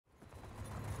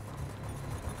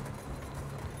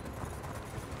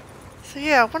So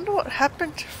yeah, I wonder what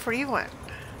happened to Freiwen.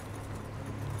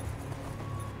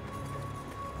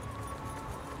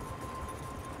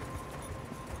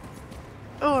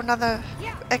 Oh, another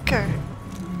echo.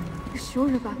 You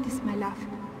sure about this, my love?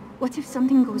 What if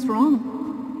something goes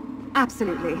wrong?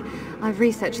 Absolutely. I've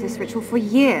researched this ritual for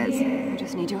years. I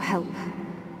just need your help.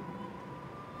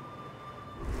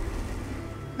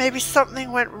 Maybe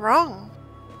something went wrong.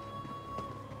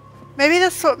 Maybe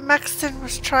that's what Maxton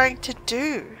was trying to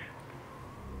do.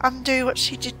 Undo what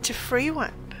she did to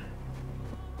Freiwen.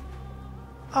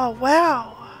 Oh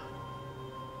wow.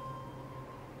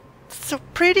 It's so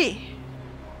pretty.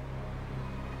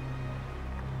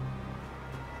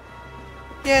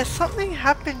 Yeah, something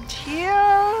happened here.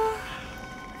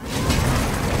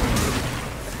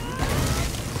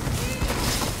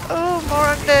 Oh, more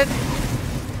undead.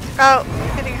 Oh,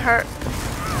 getting hurt.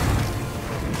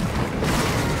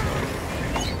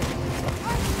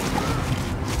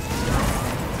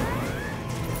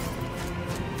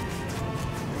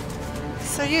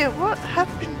 So yeah, what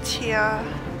happened here?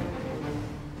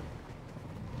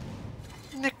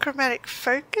 Necromantic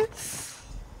focus?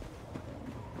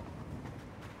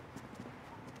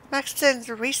 Maxton's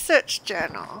research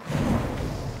journal.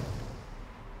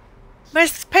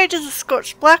 Most pages are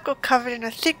scorched black or covered in a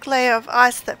thick layer of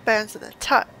ice that burns at the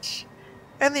touch.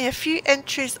 Only a few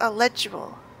entries are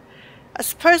legible. I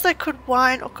suppose I could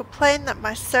whine or complain that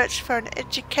my search for an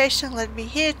education led me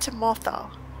here to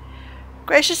Morthal.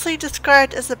 Graciously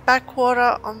described as a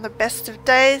backwater on the best of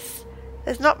days,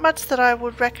 there's not much that I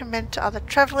would recommend to other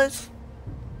travellers.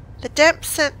 The damp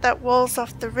scent that walls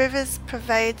off the rivers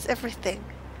pervades everything.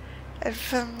 And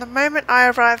from the moment I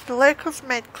arrived, the locals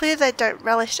made clear they don't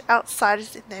relish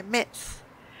outsiders in their midst.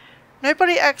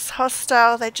 Nobody acts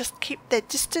hostile, they just keep their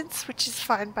distance, which is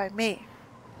fine by me.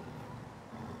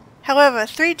 However,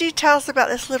 3 details about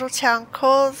this little town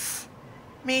cause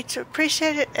me to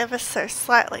appreciate it ever so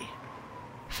slightly.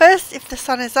 First, if the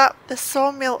sun is up, the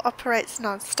sawmill operates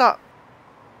non-stop.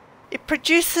 It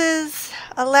produces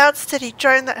a loud steady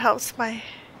drone that helps my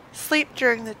sleep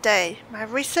during the day. My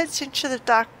research into the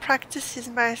dark practice is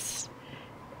most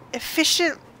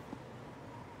efficient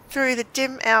through the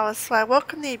dim hours, so I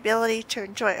welcome the ability to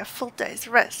enjoy a full day's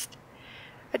rest.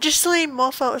 Additionally,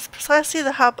 Morthal is precisely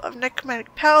the hub of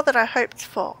necromantic power that I hoped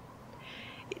for.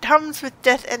 It hums with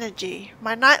death energy.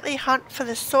 My nightly hunt for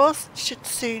the source should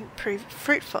soon prove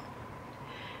fruitful.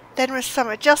 Then with some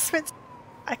adjustments,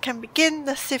 I can begin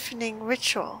the siphoning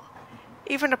ritual.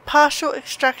 Even a partial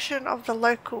extraction of the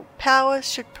local powers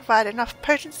should provide enough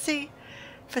potency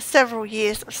for several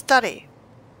years of study.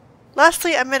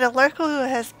 Lastly, I met a local who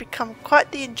has become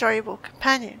quite the enjoyable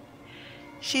companion.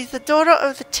 She's the daughter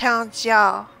of the town's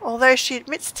Jarl. Although she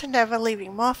admits to never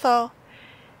leaving Morthal,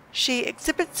 she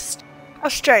exhibits a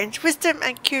strange wisdom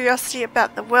and curiosity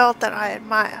about the world that I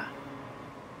admire.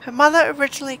 Her mother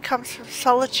originally comes from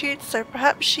solitude, so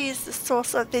perhaps she is the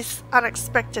source of this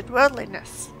unexpected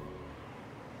worldliness.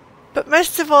 But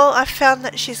most of all, I've found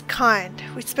that she's kind.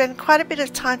 We spend quite a bit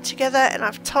of time together and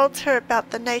I've told her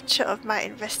about the nature of my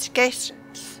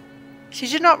investigations. She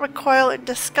did not recoil in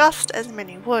disgust as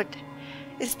many would.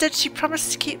 Instead, she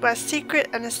promised to keep my secret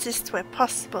and assist where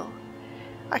possible.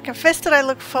 I confess that I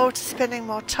look forward to spending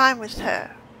more time with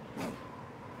her.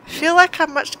 I feel like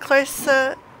I'm much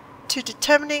closer to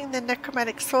determining the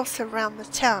necromantic source around the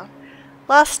town.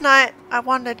 Last night, I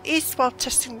wandered east while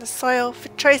testing the soil for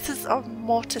traces of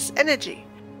mortis energy.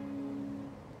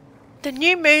 The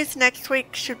new moons next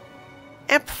week should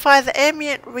amplify the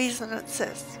ambient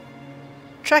resonances.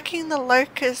 Tracking the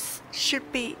locus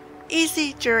should be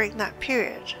easy during that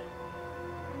period.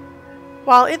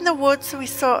 While in the woods, we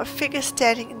saw a figure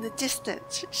standing in the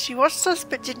distance. She watched us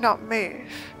but did not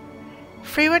move.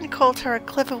 Freiwen called her a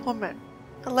clever woman,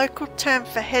 a local term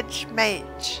for hedge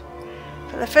mage.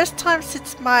 For the first time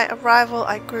since my arrival,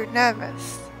 I grew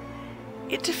nervous.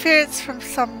 Interference from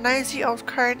some nosy old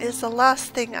crone is the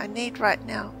last thing I need right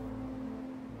now.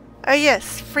 Oh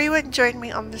yes, Freiwen joined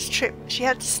me on this trip. She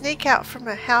had to sneak out from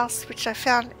her house, which I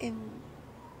found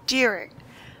endearing.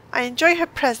 I enjoy her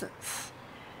presence.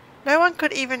 No one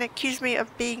could even accuse me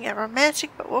of being a romantic,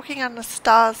 but walking under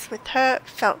stars with her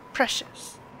felt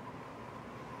precious.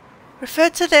 Refer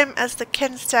to them as the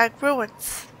Kenstag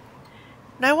ruins.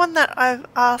 No one that I've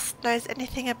asked knows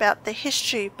anything about their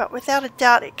history, but without a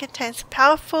doubt it contains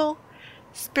powerful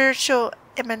spiritual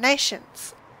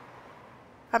emanations.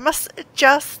 I must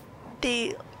adjust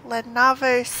the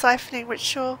Lenovo siphoning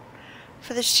ritual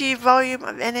for the sheer volume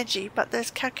of energy, but those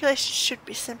calculations should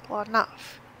be simple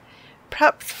enough.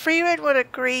 Perhaps Freiwen would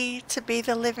agree to be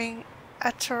the living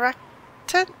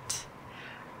attractant.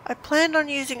 I planned on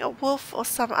using a wolf or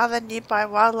some other nearby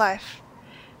wildlife,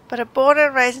 but a born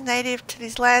and raised native to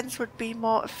these lands would be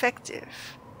more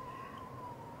effective.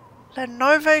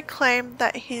 Lenovo claimed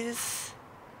that his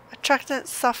attractant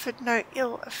suffered no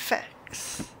ill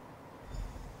effects.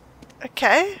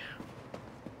 Okay.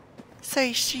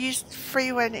 So she used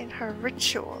Freiwen in her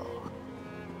ritual.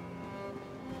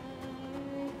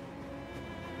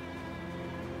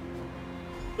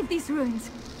 Leave these ruins.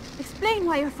 Explain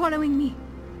why you're following me.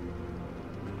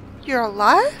 You're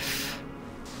alive?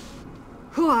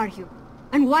 Who are you?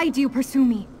 And why do you pursue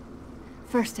me?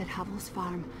 First at Havel's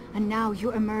farm, and now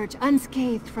you emerge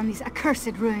unscathed from these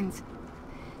accursed ruins.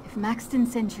 If Maxton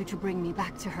sent you to bring me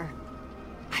back to her,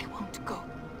 I won't go.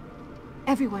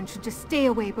 Everyone should just stay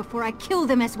away before I kill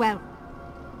them as well.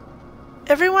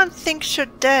 Everyone thinks you're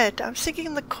dead. I'm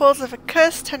seeking the cause of a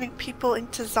curse turning people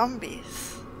into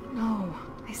zombies. No,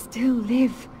 I still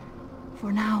live.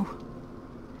 For now.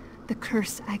 The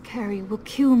curse I carry will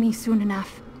kill me soon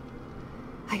enough.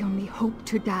 I only hope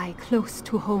to die close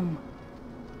to home.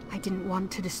 I didn't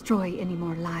want to destroy any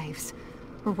more lives,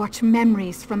 or watch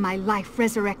memories from my life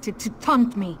resurrected to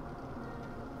taunt me.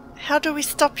 How do we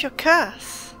stop your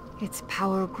curse? Its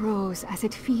power grows as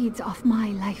it feeds off my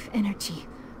life energy.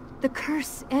 The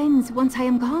curse ends once I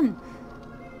am gone.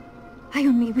 I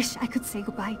only wish I could say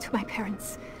goodbye to my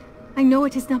parents. I know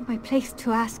it is not my place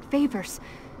to ask favors,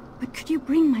 but could you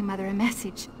bring my mother a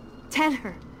message? Tell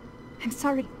her I'm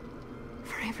sorry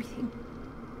for everything.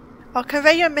 I'll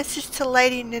convey your message to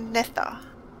Lady Ninetha.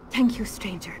 Thank you,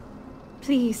 stranger.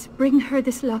 Please bring her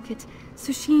this locket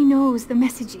so she knows the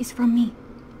message is from me.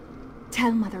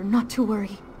 Tell Mother not to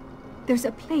worry. There's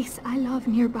a place I love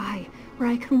nearby where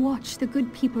I can watch the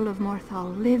good people of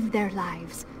Morthal live their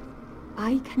lives.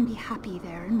 I can be happy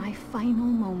there in my final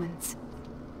moments.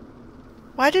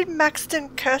 Why did Maxton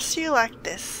curse you like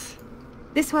this?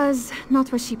 This was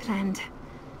not what she planned.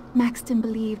 Maxton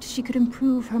believed she could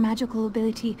improve her magical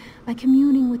ability by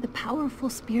communing with the powerful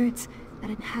spirits that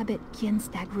inhabit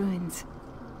Gjenstag ruins.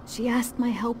 She asked my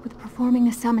help with performing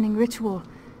a summoning ritual,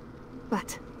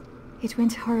 but it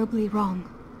went horribly wrong.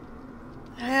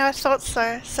 Yeah, I thought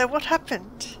so. So what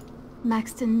happened?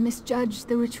 Maxton misjudged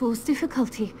the ritual's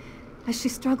difficulty. As she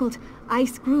struggled,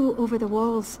 ice grew over the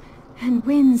walls, and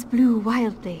winds blew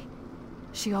wildly.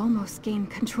 She almost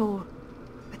gained control,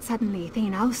 but suddenly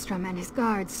Thane Alstrom and his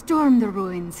guards stormed the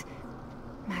ruins.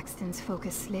 Maxton's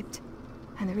focus slipped,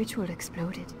 and the ritual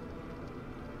exploded.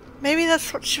 Maybe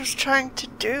that's what she was trying to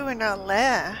do in her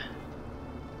lair.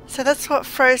 So that's what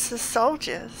froze the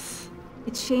soldiers.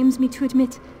 It shames me to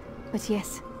admit, but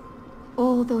yes,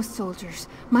 all those soldiers,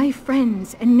 my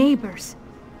friends and neighbors,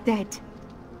 dead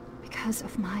because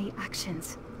of my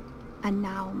actions. And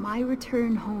now my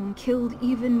return home killed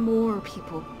even more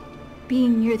people.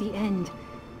 Being near the end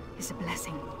is a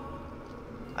blessing.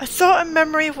 I saw a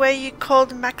memory where you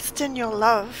called Maxton your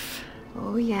love.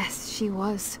 Oh yes, she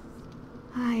was.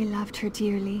 I loved her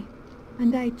dearly,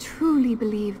 and I truly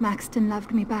believe Maxton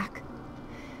loved me back.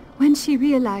 When she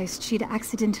realized she'd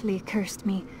accidentally cursed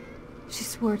me, she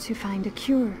swore to find a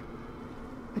cure.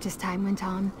 But as time went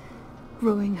on,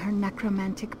 growing her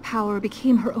necromantic power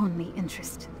became her only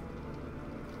interest.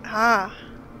 Ah.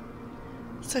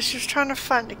 So she was trying to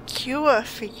find a cure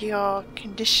for your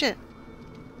condition.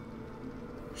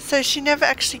 So she never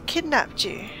actually kidnapped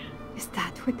you? Is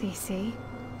that what they say?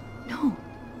 No.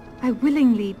 I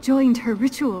willingly joined her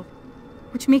ritual,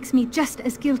 which makes me just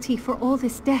as guilty for all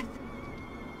this death.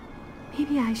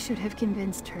 Maybe I should have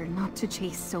convinced her not to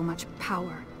chase so much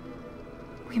power.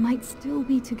 We might still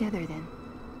be together then.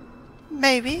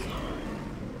 Maybe.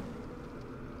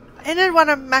 I ended one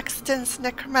of Maxton's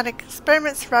necromantic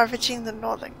experiments ravaging the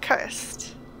northern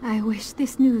coast. I wish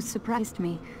this news surprised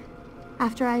me.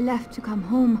 After I left to come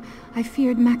home, I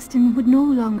feared Maxton would no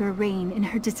longer reign in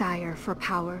her desire for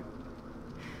power.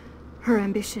 Her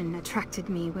ambition attracted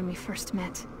me when we first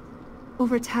met.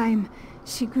 Over time,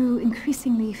 she grew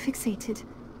increasingly fixated.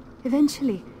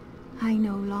 Eventually, I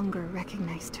no longer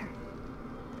recognized her.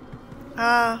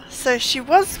 Ah, so she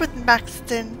was with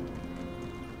Maxton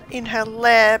in her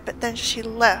lair, but then she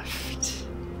left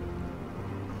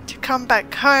to come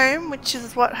back home, which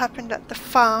is what happened at the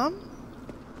farm.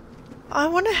 I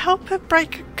want to help her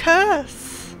break a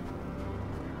curse.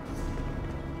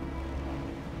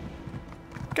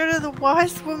 Go to the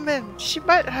wise woman. She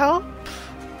might help.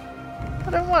 I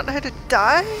don't want her to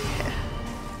die.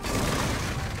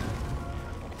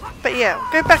 But yeah,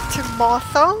 we'll go back to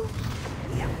Morthal.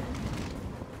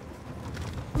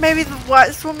 Maybe the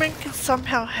wise woman can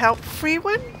somehow help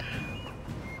Freiwen?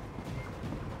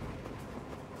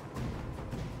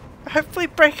 Hopefully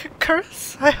break a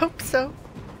curse? I hope so.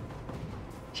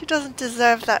 She doesn't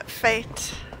deserve that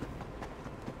fate.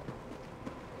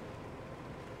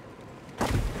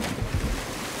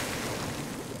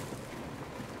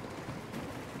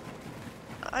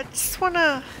 I just want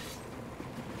to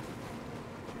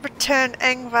return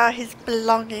Angvar his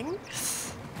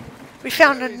belongings. We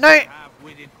found a note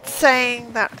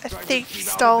saying that a thief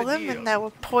stole them and they were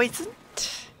poisoned.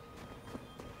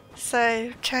 So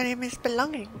return him his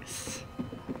belongings.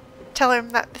 Tell him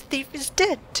that the thief is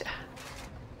dead.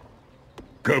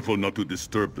 Careful not to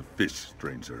disturb the fish,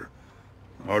 stranger.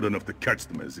 Hard enough to catch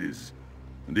them as is.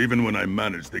 And even when I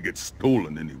manage, they get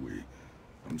stolen anyway.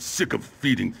 I'm sick of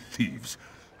feeding thieves.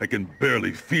 I can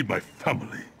barely feed my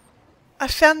family. I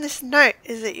found this note.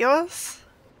 Is it yours?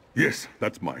 Yes,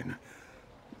 that's mine.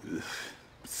 Ugh,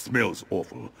 smells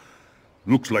awful.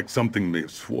 Looks like something may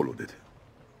have swallowed it.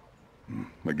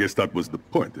 I guess that was the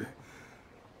point, eh?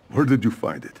 Where did you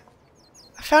find it?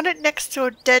 I found it next to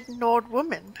a dead Nord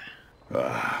woman.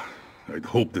 I'd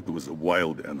hoped it was a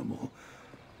wild animal.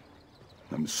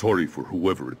 I'm sorry for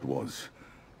whoever it was,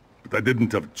 but I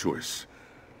didn't have a choice.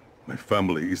 My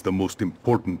family is the most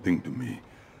important thing to me.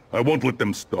 I won't let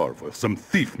them starve while some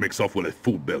thief makes off with a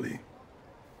full belly.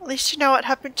 At least you know what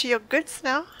happened to your goods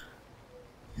now.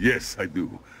 Yes, I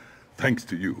do. Thanks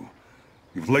to you.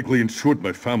 You've likely ensured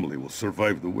my family will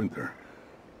survive the winter.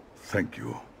 Thank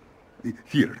you.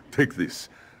 Here, take this.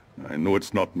 I know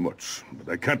it's not much,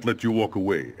 but I can't let you walk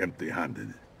away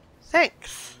empty-handed.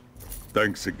 Thanks.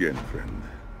 Thanks again, friend.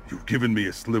 You've given me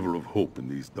a sliver of hope in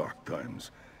these dark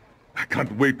times. I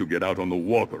can't wait to get out on the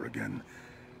water again.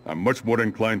 I'm much more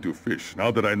inclined to fish now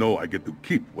that I know I get to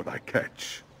keep what I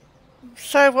catch.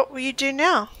 So what will you do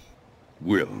now?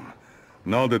 Well,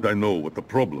 now that I know what the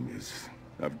problem is,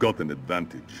 I've got an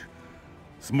advantage.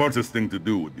 Smartest thing to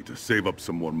do would be to save up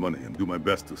some more money and do my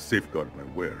best to safeguard my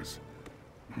wares.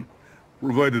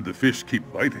 Provided the fish keep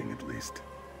biting, at least.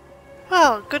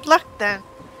 Well, good luck then.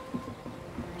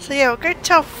 So yeah, we'll go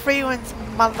tell Freiwen's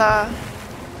mother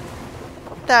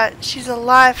that she's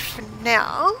alive for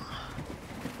now.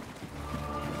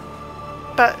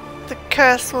 But the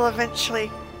curse will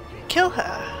eventually kill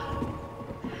her.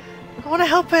 I want to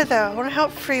help her though. I want to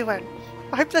help Freiwen.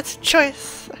 I hope that's a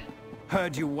choice.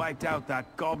 Heard you wiped out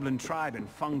that goblin tribe in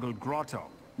Fungal Grotto.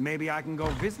 Maybe I can go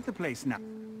visit the place now.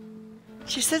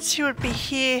 She said she would be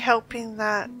here helping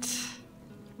that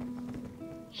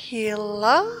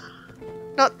healer?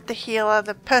 Not the healer,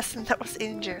 the person that was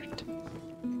injured.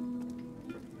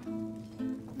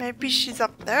 Maybe she's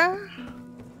up there?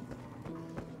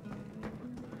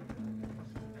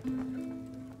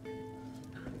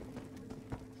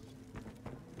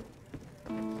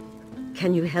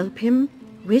 Can you help him,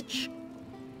 witch?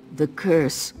 The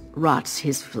curse rots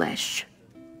his flesh.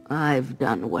 I've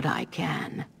done what I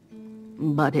can,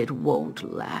 but it won't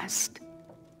last.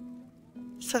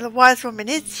 So the wise woman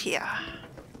is here.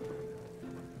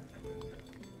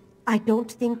 I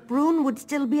don't think Brune would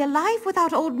still be alive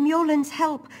without old Mjolen's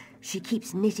help. She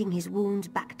keeps knitting his wounds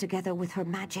back together with her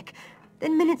magic.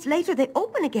 Then minutes later they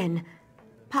open again.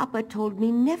 Papa told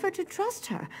me never to trust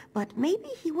her, but maybe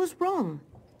he was wrong.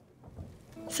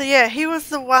 So yeah, he was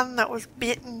the one that was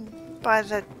bitten by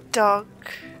the dog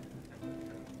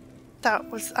that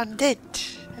was undead.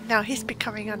 And now he's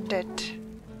becoming undead.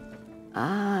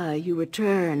 Ah, you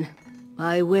return.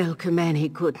 I welcome any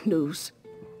good news.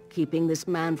 Keeping this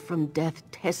man from death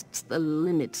tests the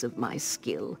limits of my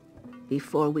skill.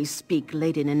 Before we speak,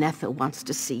 Lady Ninetha wants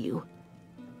to see you.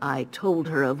 I told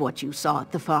her of what you saw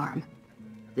at the farm.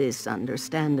 This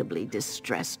understandably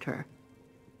distressed her.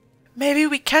 Maybe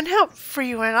we can help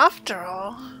Freiwen after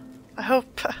all. I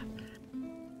hope.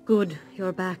 Good,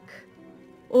 you're back.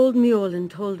 Old Mjolen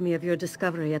told me of your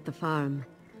discovery at the farm.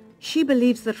 She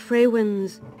believes that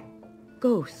Freiwen's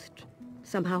ghost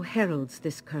somehow heralds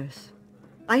this curse.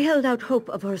 I held out hope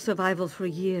of her survival for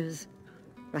years.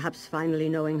 Perhaps finally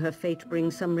knowing her fate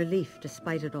brings some relief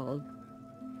despite it all.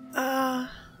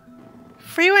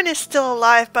 Freiwen is still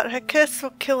alive, but her curse will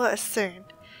kill her soon.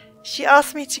 She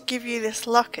asked me to give you this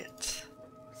locket.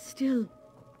 Still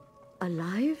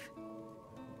alive?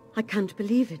 I can't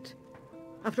believe it.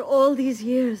 After all these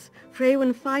years,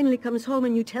 Freiwen finally comes home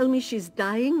and you tell me she's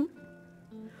dying?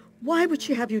 Why would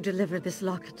she have you deliver this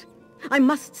locket? I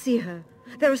must see her.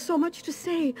 There is so much to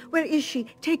say. Where is she?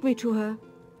 Take me to her.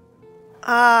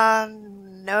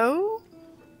 No.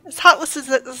 As heartless as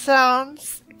it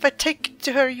sounds, if I take you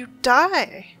to her, you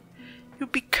die. You'll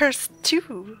be cursed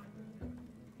too.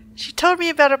 She told me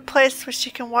about a place where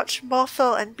she can watch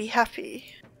Morthel and be happy.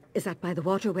 Is that by the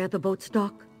water where the boats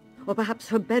dock? Or perhaps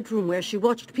her bedroom where she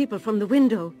watched people from the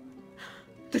window?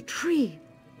 The tree!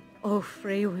 Oh,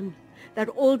 Freiwen, that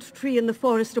old tree in the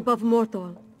forest above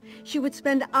Morthal. She would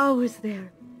spend hours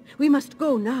there. We must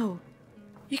go now.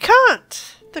 You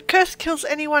can't! The curse kills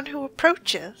anyone who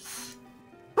approaches.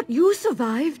 But you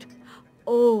survived!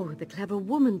 Oh, the clever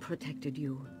woman protected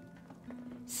you.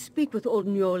 Speak with old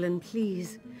Mjolen,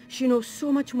 please. She knows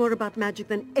so much more about magic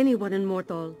than anyone in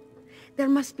Morthal. There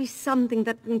must be something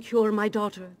that can cure my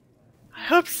daughter. I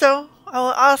hope so. I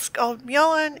will ask old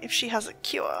Mjolen if she has a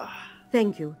cure.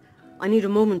 Thank you. I need a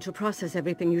moment to process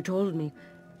everything you told me.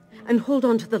 And hold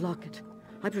on to the locket.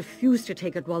 I refuse to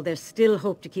take it while there's still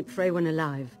hope to keep Freiwen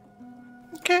alive.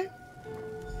 Okay.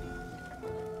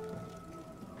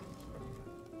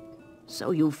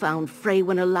 So you found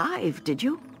Freiwen alive, did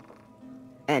you?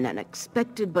 An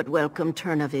unexpected but welcome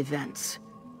turn of events.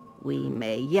 We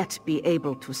may yet be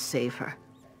able to save her.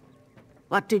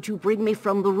 What did you bring me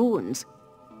from the ruins?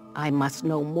 I must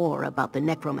know more about the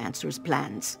necromancer's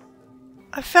plans.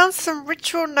 I found some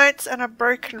ritual notes and a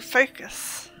broken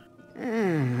focus.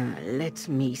 Let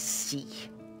me see.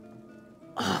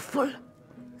 Awful.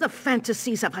 The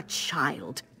fantasies of a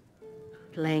child.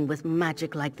 Playing with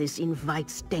magic like this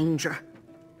invites danger.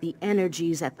 The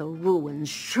energies at the ruins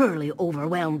surely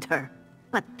overwhelmed her.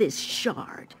 But this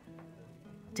shard...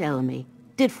 Tell me,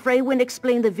 did Freiwen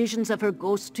explain the visions of her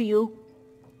ghost to you?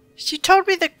 She told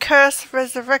me the curse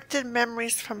resurrected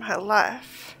memories from her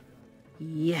life.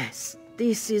 Yes,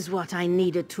 this is what I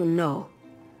needed to know.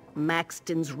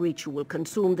 Maxton's ritual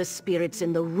consumed the spirits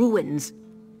in the ruins.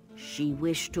 She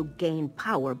wished to gain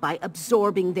power by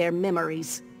absorbing their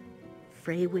memories.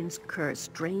 Freiwen's curse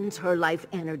drains her life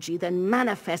energy, then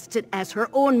manifests it as her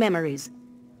own memories.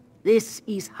 This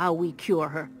is how we cure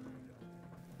her.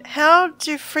 How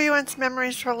do Freiwen's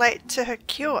memories relate to her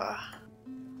cure?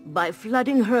 By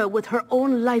flooding her with her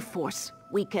own life force,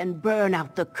 we can burn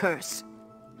out the curse.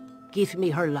 Give me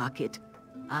her locket.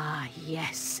 Ah,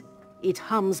 yes. It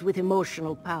hums with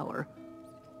emotional power.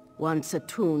 Once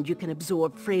attuned, you can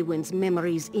absorb Freiwen's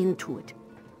memories into it.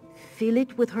 Fill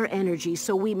it with her energy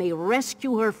so we may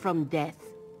rescue her from death.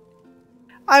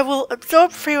 I will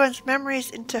absorb Freiwen's memories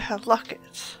into her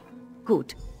locket.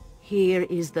 Good. Here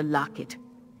is the locket.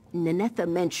 Nenetha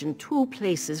mentioned two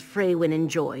places Freiwen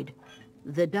enjoyed.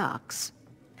 The docks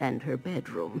and her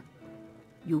bedroom.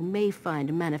 You may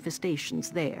find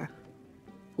manifestations there.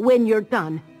 When you're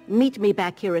done, meet me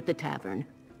back here at the tavern.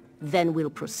 Then we'll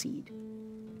proceed.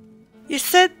 You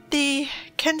said the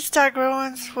Kenstag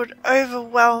ruins would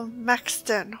overwhelm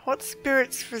Maxton. What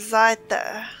spirits reside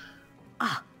there?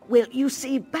 Ah, well, you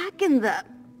see, back in the...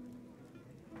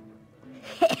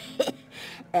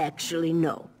 Actually,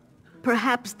 no.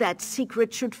 Perhaps that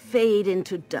secret should fade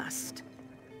into dust.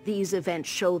 These events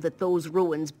show that those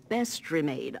ruins best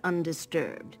remain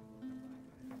undisturbed.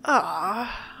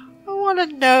 Ah, I want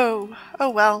to know. Oh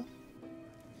well.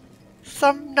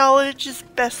 Some knowledge is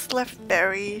best left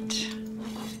buried.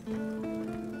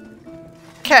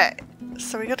 Okay,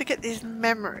 so we gotta get these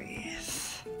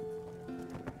memories.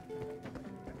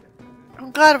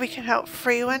 I'm glad we can help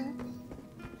Freiwen.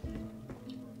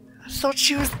 I thought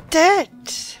she was dead.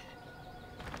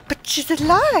 But she's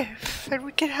alive, and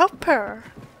we can help her.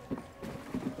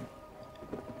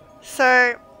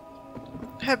 So,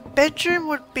 her bedroom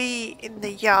would be in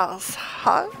the Jarl's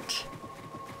hut.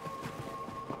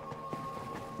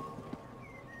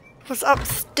 It was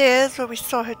upstairs where we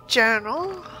saw her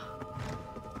journal.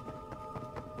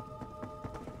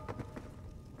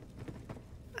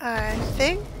 I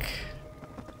think.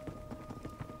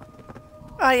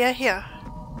 Oh yeah, here.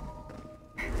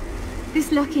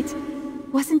 This locket,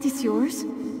 wasn't this yours?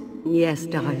 Yes,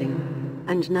 darling.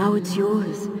 And now it's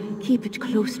yours. Keep it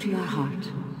close to your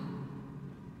heart.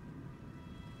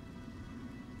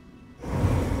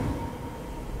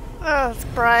 Oh, it's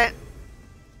bright.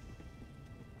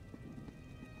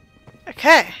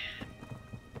 Okay.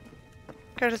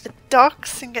 Go to the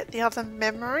docks and get the other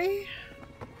memory.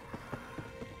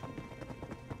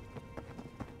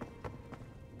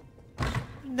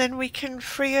 And then we can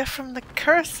free her from the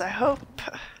curse, I hope.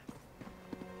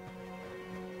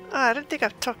 Oh, I don't think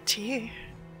I've talked to you.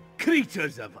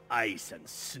 Creatures of ice and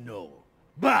snow.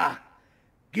 Bah!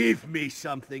 Give me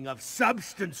something of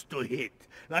substance to hit,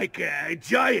 like a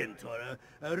giant or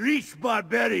a rich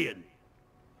barbarian.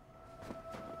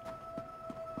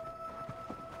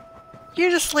 You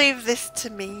just leave this to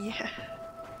me.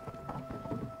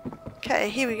 Okay,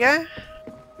 here we go.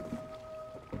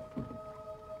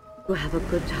 You have a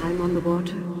good time on the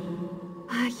water?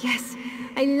 Ah, yes.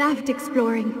 I loved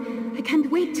exploring. I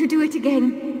can't wait to do it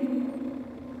again.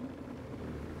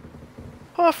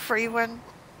 Poor Freiwen.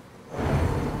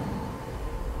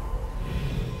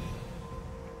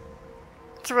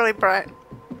 It's it's really bright.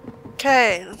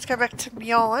 Okay, let's go back to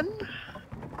Mjolen.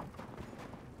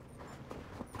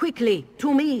 Quickly,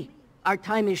 to me! Our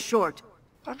time is short.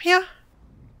 I'm here.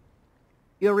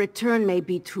 Your return may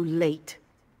be too late.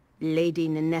 Lady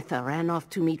Nenetha ran off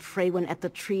to meet Freiwen at the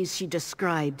trees she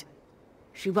described.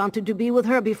 She wanted to be with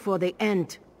her before the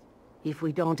end. If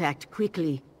we don't act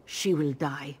quickly, she will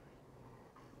die.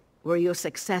 Were you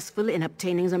successful in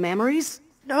obtaining the memories?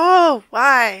 No,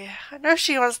 why? I know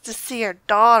she wants to see her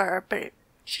daughter, but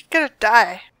she's gonna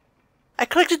die. I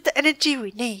collected the energy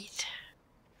we need.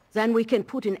 Then we can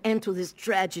put an end to this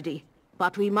tragedy.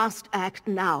 But we must act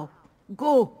now.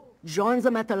 Go! Join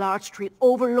them at the large tree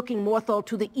overlooking Morthal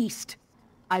to the east.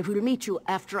 I will meet you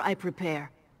after I prepare.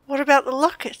 What about the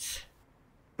locket?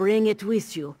 Bring it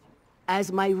with you.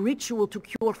 As my ritual to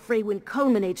cure Freiwen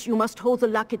culminates, you must hold the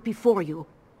locket before you.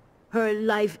 Her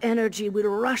life energy will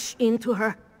rush into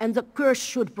her, and the curse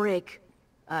should break.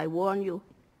 I warn you,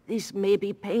 this may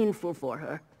be painful for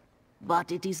her,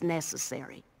 but it is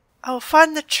necessary. I'll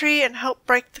find the tree and help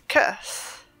break the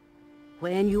curse.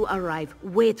 When you arrive,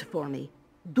 wait for me.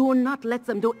 Do not let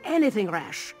them do anything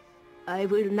rash. I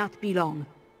will not be long.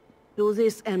 Do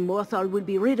this and Morthal will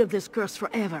be rid of this curse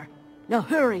forever. Now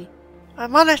hurry!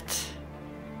 I'm on it.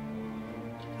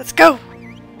 Let's go.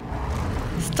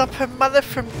 Stop her mother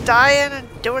from dying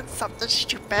and doing something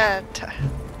stupid.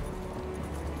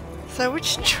 So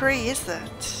which tree is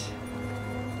it?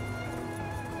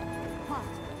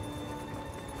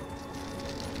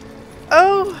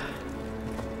 Oh!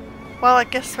 Well, I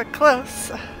guess we're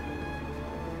close.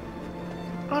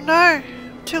 Oh no!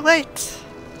 Too late.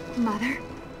 Mother,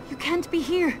 you can't be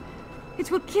here.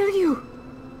 It will kill you.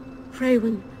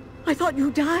 Freiwen, I thought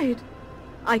you died.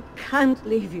 I can't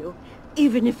leave you,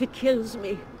 even if it kills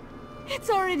me. It's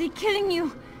already killing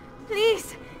you.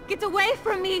 Please, get away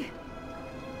from me.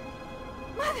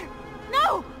 Mother,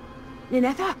 no!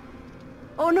 Nenetha?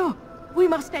 Oh no! We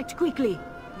must act quickly.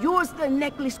 Use the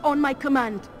necklace on my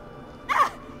command.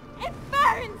 Ah! It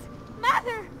burns!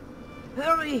 Mother!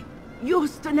 Hurry!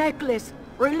 Use the necklace.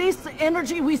 Release the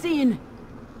energy within.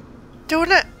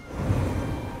 Doing it.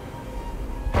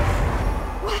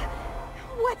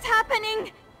 What's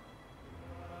happening?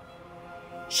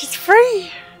 She's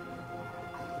free.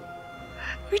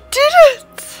 We did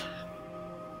it!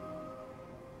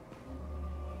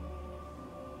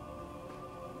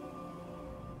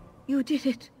 You did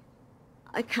it.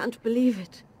 I can't believe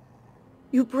it.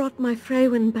 You brought my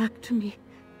Freiwen back to me.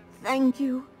 Thank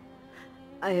you.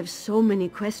 I have so many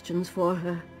questions for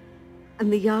her.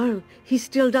 And the Jarl, he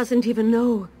still doesn't even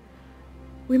know.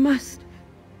 We must...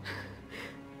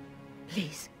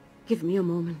 Please, give me a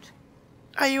moment.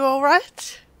 Are you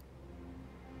alright?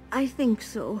 I think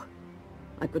so.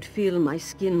 I could feel my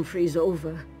skin freeze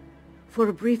over. For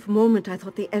a brief moment I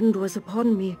thought the end was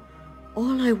upon me.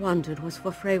 All I wanted was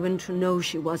for Freiwen to know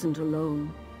she wasn't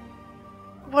alone.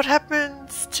 What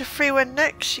happens to Freiwen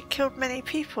next? She killed many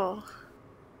people.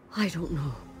 I don't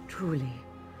know, truly.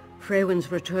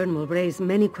 Freiwen's return will raise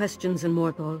many questions in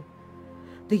Morthal.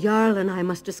 The Jarl and I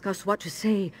must discuss what to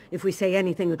say, if we say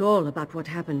anything at all about what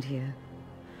happened here.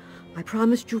 I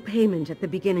promised you payment at the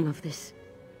beginning of this.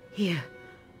 Here,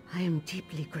 I am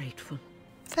deeply grateful.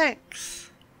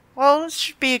 Thanks. Well, this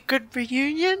should be a good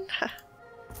reunion.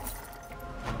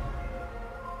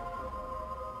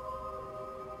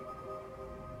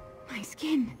 My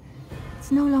skin,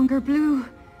 it's no longer blue.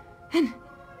 And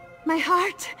my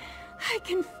heart, I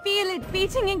can feel it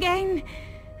beating again.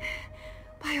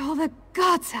 By all the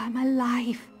gods, I'm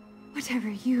alive. Whatever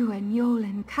you and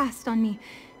Mjolen cast on me,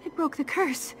 it broke the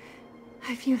curse.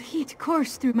 I feel heat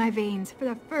course through my veins for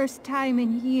the first time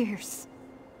in years.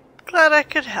 Glad I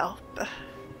could help.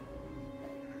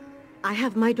 I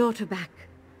have my daughter back.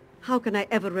 How can I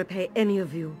ever repay any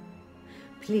of you?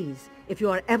 Please, if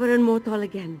you are ever in Morthal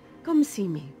again, come see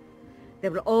me. There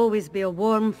will always be a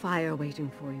warm fire waiting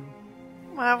for you.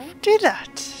 I will do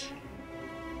that.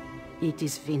 It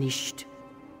is finished.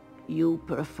 You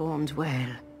performed well.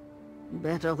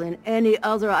 Better than any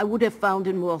other I would have found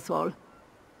in Morthal.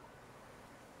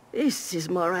 This is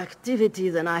more activity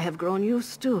than I have grown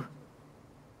used to.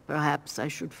 Perhaps I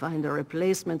should find a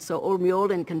replacement so old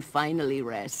Mjolen can finally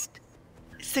rest.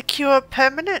 Is the cure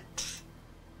permanent?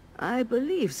 I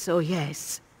believe so,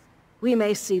 yes. We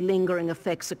may see lingering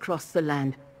effects across the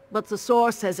land, but the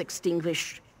source has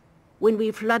extinguished. When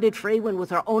we flooded Freiwen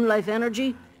with our own life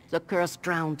energy, the curse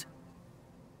drowned.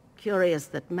 Curious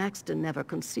that Maxton never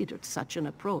considered such an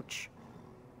approach.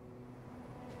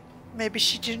 Maybe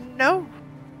she didn't know.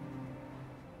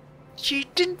 She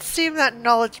didn't seem that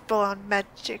knowledgeable on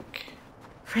magic.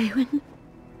 Freiwen,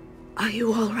 are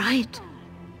you all right?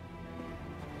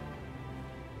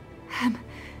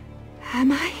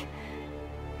 Am I?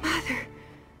 Mother,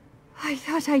 I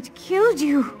thought I'd killed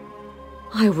you.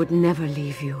 I would never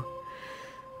leave you.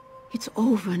 It's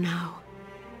over now.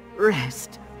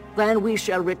 Rest. Then we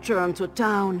shall return to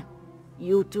town.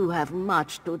 You two have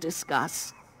much to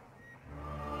discuss.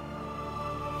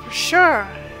 For sure.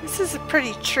 This is a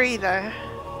pretty tree though.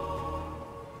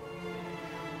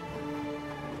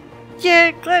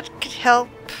 Yeah, glad it could help.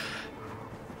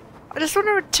 I just want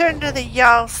to return to the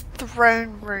Jarl's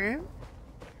throne room,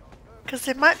 because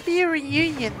there might be a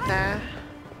reunion there,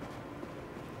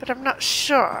 but I'm not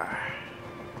sure.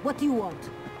 What do you want?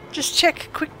 Just check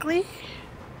quickly.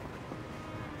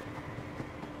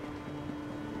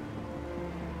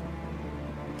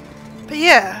 But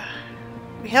yeah,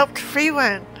 we helped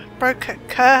Freiwen, broke her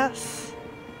curse.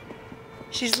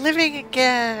 She's living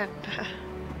again.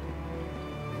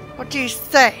 What do you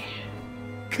say?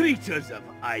 Creatures of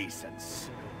ice and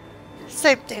snow.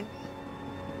 Same thing.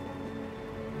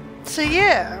 So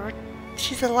yeah,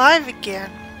 she's alive again.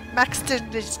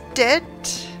 Maxton is dead.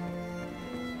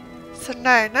 So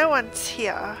no one's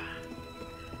here.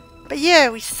 But yeah,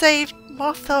 we saved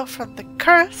Morthel from the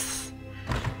curse.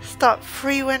 Stopped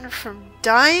Freiwen from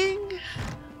dying.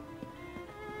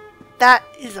 That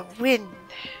is a win.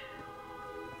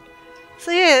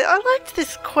 So yeah, I liked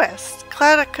this quest.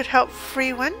 Glad I could help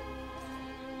Freiwen.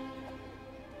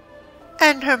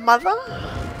 And her mother.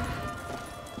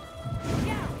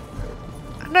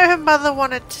 I know her mother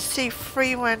wanted to see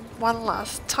Freiwen one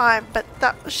last time, but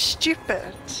that was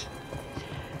stupid.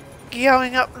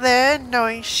 Going up there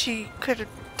knowing she could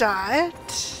have died.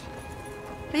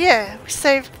 But yeah, we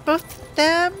saved both of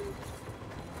them.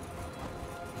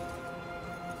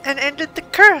 And ended the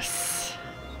curse.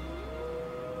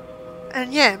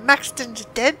 And yeah, Maxton's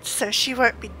dead, so she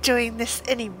won't be doing this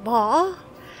anymore.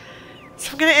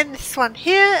 So I'm going to end this one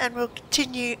here, and we'll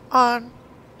continue on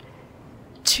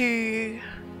to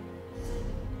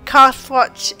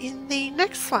Castlewatch in the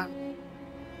next one.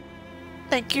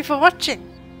 Thank you for watching.